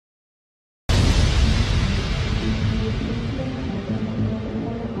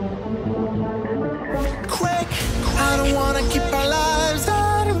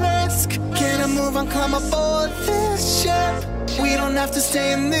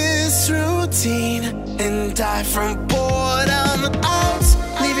stay in this routine and die from boredom. Out,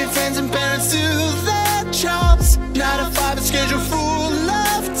 leaving friends and parents to their jobs. 9 to 5, a schedule full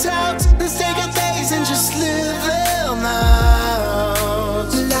of doubts. Let's take our days and just live them out.